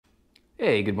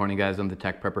Hey, good morning guys, I'm the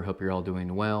Tech Prepper, hope you're all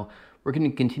doing well. We're going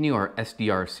to continue our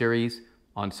SDR series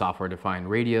on software-defined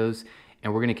radios,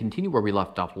 and we're going to continue where we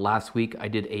left off last week. I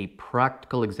did a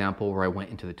practical example where I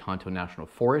went into the Tonto National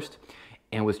Forest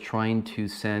and was trying to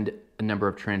send a number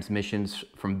of transmissions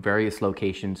from various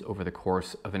locations over the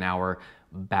course of an hour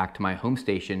back to my home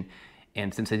station.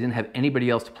 And since I didn't have anybody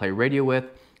else to play radio with,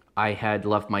 I had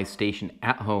left my station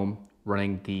at home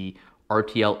running the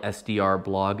RTL-SDR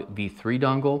blog V3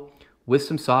 dongle with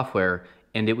some software,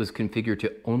 and it was configured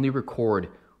to only record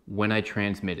when I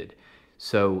transmitted.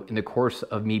 So in the course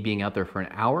of me being out there for an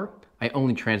hour, I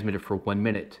only transmitted for 1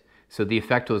 minute. So the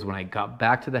effect was when I got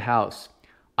back to the house,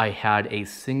 I had a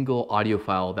single audio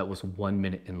file that was 1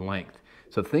 minute in length.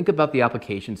 So think about the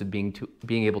applications of being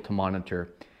able to monitor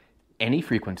any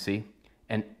frequency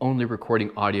and only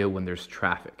recording audio when there's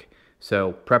traffic.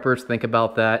 So preppers, think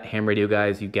about that. Ham radio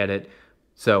guys, you get it.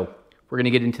 So we're going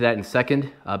to get into that in a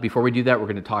second. Before we do that, we're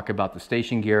going to talk about the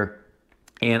station gear.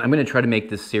 And I'm going to try to make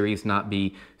this series not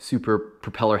be super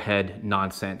propeller head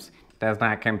nonsense. Does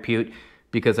not compute,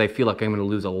 because I feel like I'm going to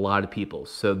lose a lot of people.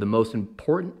 So the most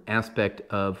important aspect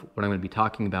of what I'm going to be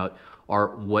talking about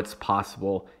are what's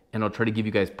possible. And I'll try to give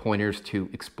you guys pointers to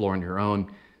explore on your own.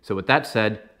 So with that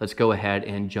said, let's go ahead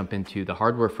and jump into the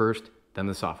hardware first, then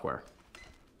the software.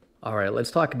 All right, let's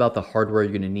talk about the hardware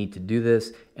you're going to need to do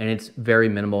this, and it's very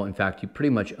minimal. In fact, you pretty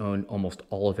much own almost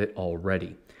all of it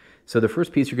already. So the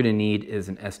first piece you're going to need is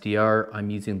an SDR.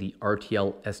 I'm using the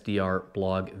RTL-SDR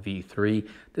blog V3.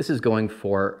 This is going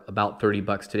for about 30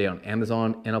 bucks today on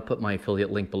Amazon, and I'll put my affiliate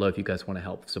link below if you guys want to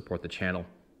help support the channel.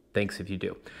 Thanks if you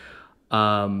do.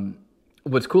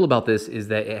 What's cool about this is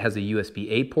that it has a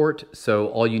USB-A port, so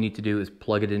all you need to do is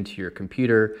plug it into your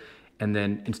computer and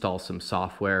then install some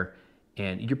software,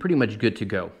 and you're pretty much good to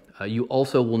go. You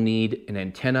also will need an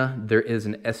antenna. There is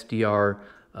an SDR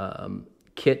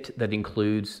kit that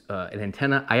includes an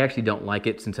antenna. I actually don't like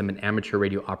it since I'm an amateur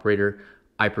radio operator.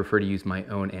 I prefer to use my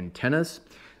own antennas.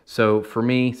 So for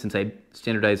me, since I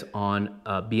standardize on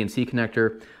a BNC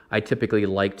connector, I typically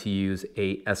like to use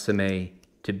a SMA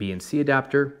to BNC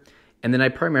adapter. And then I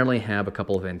primarily have a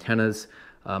couple of antennas.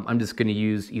 I'm just going to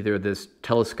use either this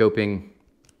telescoping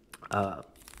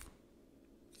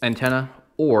antenna,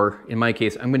 or in my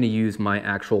case, I'm going to use my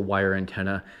actual wire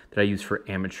antenna that I use for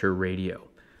amateur radio.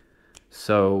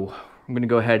 So I'm going to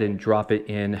go ahead and drop it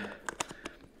in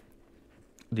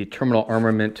the terminal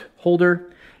armament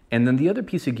holder. And then the other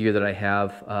piece of gear that I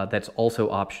have that's also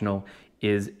optional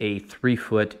is a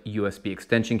 3-foot USB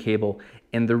extension cable.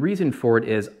 And the reason for it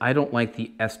is I don't like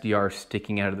the SDR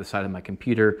sticking out of the side of my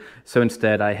computer. So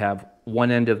instead I have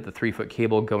one end of the 3-foot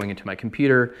cable going into my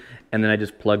computer, and then I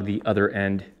just plug the other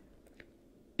end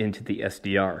into the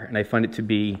SDR. And I find it to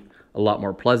be a lot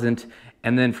more pleasant.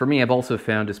 And then for me, I've also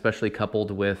found, especially coupled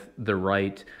with the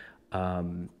right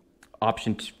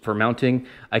option for mounting,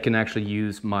 I can actually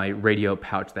use my radio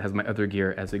pouch that has my other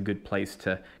gear as a good place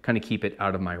to kind of keep it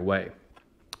out of my way.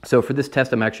 So for this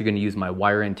test, I'm actually going to use my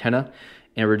wire antenna,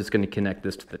 and we're just going to connect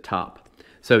this to the top.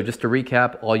 So just to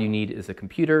recap, all you need is a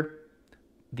computer,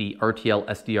 the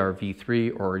RTL-SDR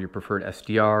V3 or your preferred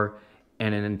SDR,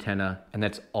 and an antenna, and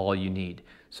that's all you need.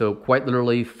 So quite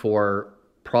literally, for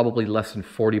probably less than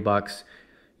 40 bucks,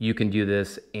 you can do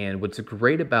this. And what's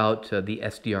great about the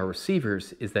SDR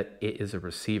receivers is that it is a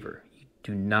receiver. You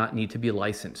do not need to be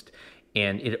licensed,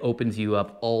 and it opens you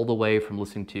up all the way from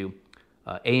listening to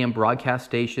AM broadcast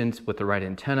stations with the right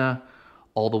antenna,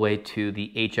 all the way to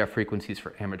the HF frequencies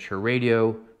for amateur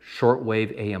radio,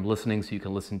 shortwave AM listening, so you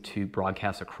can listen to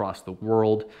broadcasts across the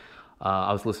world.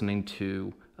 I was listening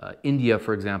to India,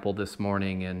 for example, this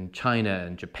morning, and China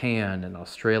and Japan and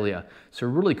Australia. So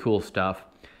really cool stuff.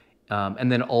 And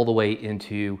then all the way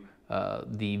into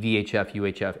the VHF,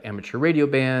 UHF amateur radio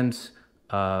bands.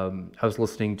 I was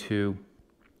listening to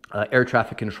air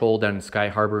traffic control down in Sky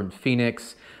Harbor in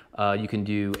Phoenix. You can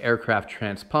do aircraft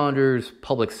transponders,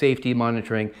 public safety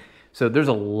monitoring. So there's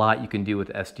a lot you can do with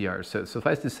SDRs. So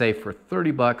suffice to say, for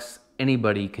 30 bucks,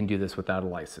 anybody can do this without a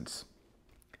license.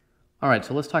 All right,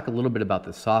 so let's talk a little bit about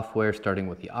the software, starting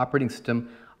with the operating system.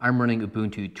 I'm running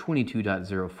Ubuntu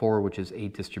 22.04, which is a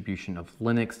distribution of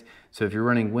Linux. So if you're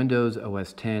running Windows,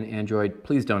 OS 10, Android,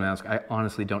 please don't ask. I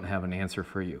honestly don't have an answer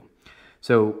for you.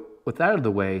 So with that out of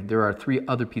the way, there are 3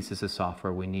 other pieces of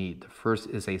software we need. The first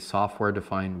is a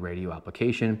software-defined radio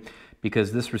application,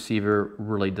 because this receiver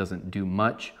really doesn't do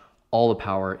much. All the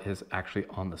power is actually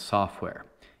on the software.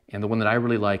 And the one that I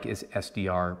really like is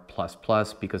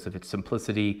SDR++ because of its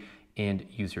simplicity and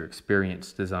user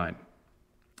experience design.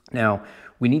 Now,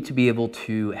 we need to be able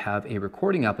to have a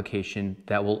recording application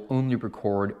that will only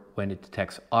record when it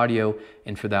detects audio,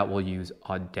 and for that we'll use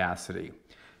Audacity.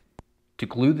 To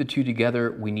glue the two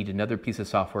together, we need another piece of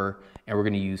software, and we're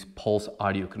going to use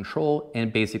PulseAudio Control,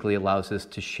 and basically allows us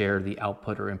to share the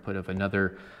output or input of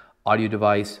another audio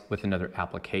device with another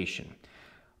application.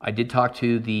 I did talk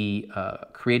to the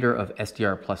creator of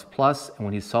SDR++, and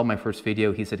when he saw my first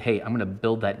video, he said, hey, I'm going to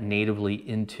build that natively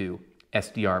into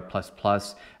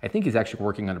SDR++. I think he's actually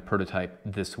working on a prototype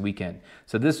this weekend.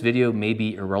 So this video may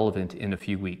be irrelevant in a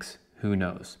few weeks. Who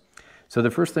knows? So the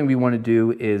first thing we want to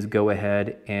do is go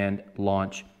ahead and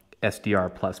launch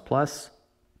SDR++.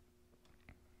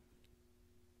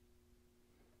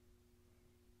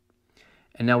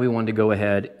 And now we want to go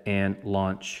ahead and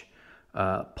launch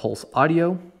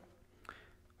PulseAudio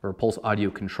or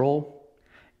PulseAudio Control.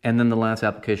 And then the last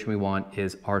application we want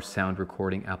is our sound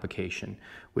recording application,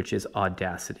 which is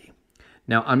Audacity.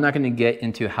 Now, I'm not going to get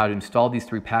into how to install these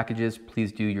three packages.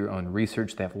 Please do your own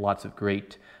research. They have lots of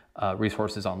great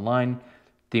resources online.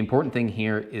 The important thing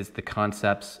here is the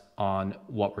concepts on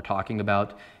what we're talking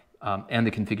about and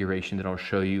the configuration that I'll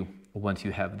show you once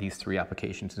you have these three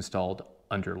applications installed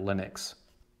under Linux.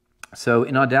 So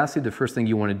in Audacity, the first thing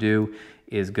you want to do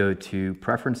is go to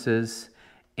Preferences,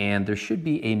 and there should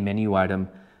be a menu item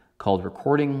called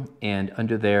Recording, and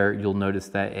under there you'll notice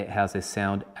that it has a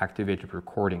sound activated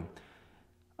recording.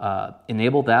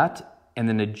 Enable that and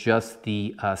then adjust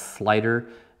the slider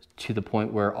to the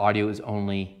point where audio is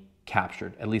only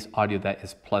captured, at least audio that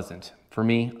is pleasant. For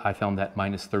me, I found that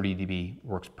 -30 dB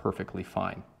works perfectly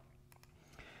fine.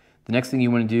 The next thing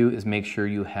you want to do is make sure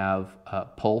you have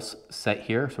Pulse set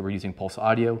here, so we're using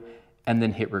PulseAudio, and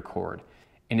then hit record.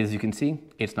 And as you can see,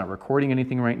 it's not recording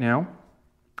anything right now,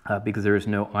 because there is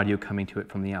no audio coming to it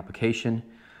from the application.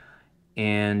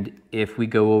 And if we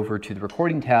go over to the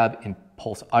recording tab in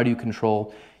PulseAudio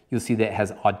Control, you'll see that it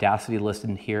has Audacity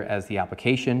listed here as the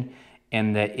application,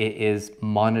 and that it is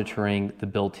monitoring the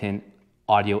built-in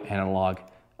audio analog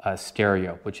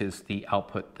stereo, which is the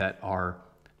output that our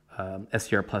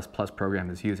SDR++ program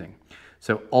is using.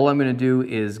 So all I'm going to do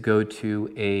is go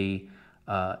to a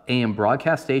AM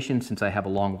broadcast station, since I have a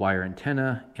long wire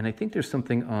antenna, and I think there's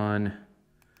something on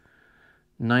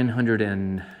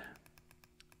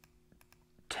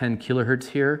 910 kilohertz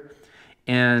here.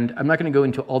 And I'm not going to go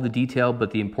into all the detail, but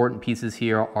the important pieces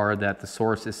here are that the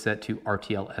source is set to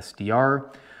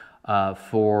RTL-SDR.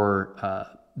 For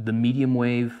the medium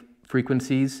wave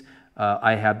frequencies,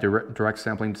 I have direct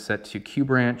sampling set to Q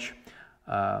branch.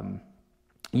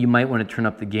 You might want to turn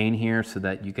up the gain here so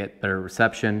that you get better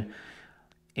reception.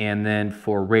 And then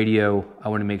for radio, I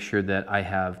want to make sure that I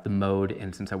have the mode,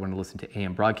 and since I want to listen to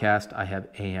AM broadcast, I have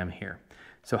AM here.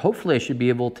 So hopefully I should be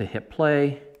able to hit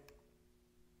play.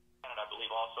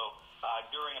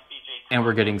 And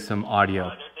we're getting some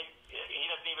audio.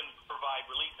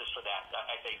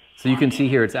 So you can see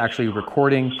here it's actually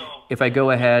recording. If I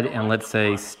go ahead and let's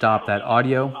say stop that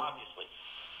audio,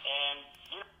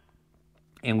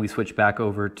 and we switch back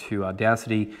over to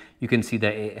Audacity, you can see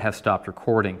that it has stopped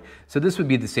recording. So this would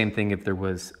be the same thing if there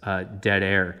was dead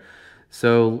air.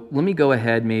 So let me go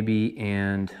ahead maybe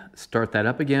and start that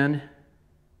up again.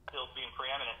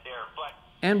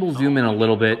 And we'll zoom in a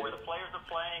little bit.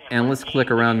 And let's click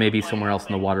around maybe somewhere else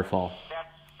in the waterfall.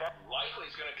 That likely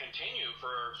is going to continue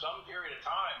for some period of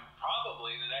time,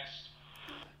 probably the next.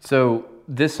 So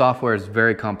this software is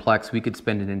very complex. We could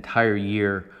spend an entire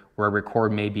year where I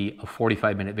record maybe a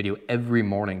 45-minute video every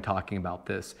morning talking about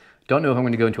this. Don't know if I'm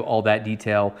going to go into all that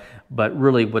detail, but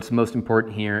really what's most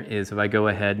important here is if I go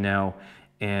ahead now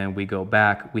and we go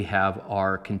back, we have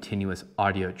our continuous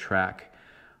audio track.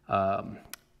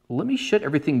 Let me shut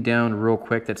everything down real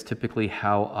quick. That's typically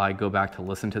how I go back to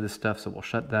listen to this stuff, so we'll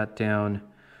shut that down.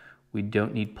 We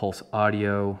don't need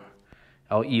PulseAudio.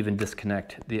 I'll even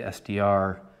disconnect the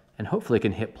SDR, and hopefully I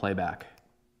can hit playback.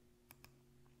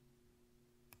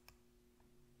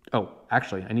 Oh,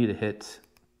 actually, I need to hit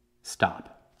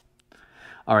stop.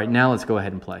 All right, now let's go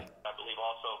ahead and play. I believe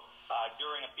also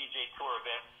during a PGA Tour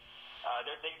event,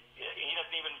 he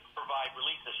doesn't even provide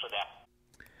releases for that.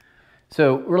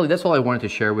 So really, that's all I wanted to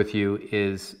share with you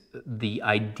is the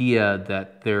idea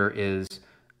that there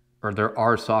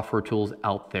are software tools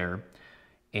out there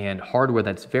and hardware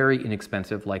that's very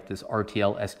inexpensive, like this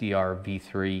RTL-SDR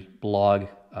V3 blog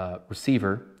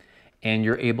receiver, and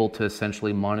you're able to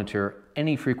essentially monitor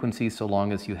any frequency so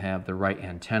long as you have the right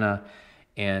antenna,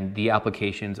 and the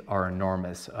applications are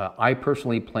enormous. I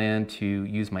personally plan to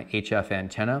use my HF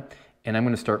antenna, and I'm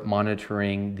going to start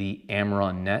monitoring the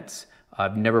Amron nets.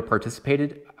 I've never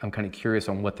participated. I'm kind of curious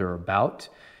on what they're about,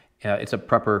 It's a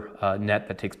prepper net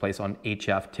that takes place on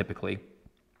HF typically,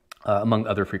 among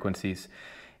other frequencies.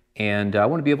 And I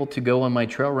want to be able to go on my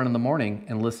trail run in the morning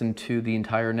and listen to the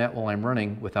entire net while I'm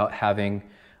running without having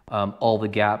all the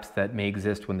gaps that may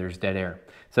exist when there's dead air.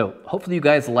 So hopefully you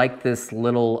guys like this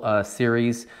little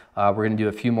series. We're going to do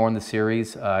a few more in the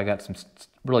series. I got some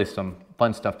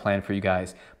fun stuff planned for you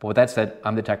guys. But with that said,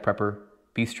 I'm the Tech Prepper.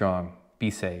 Be strong,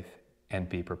 be safe, and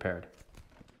be prepared.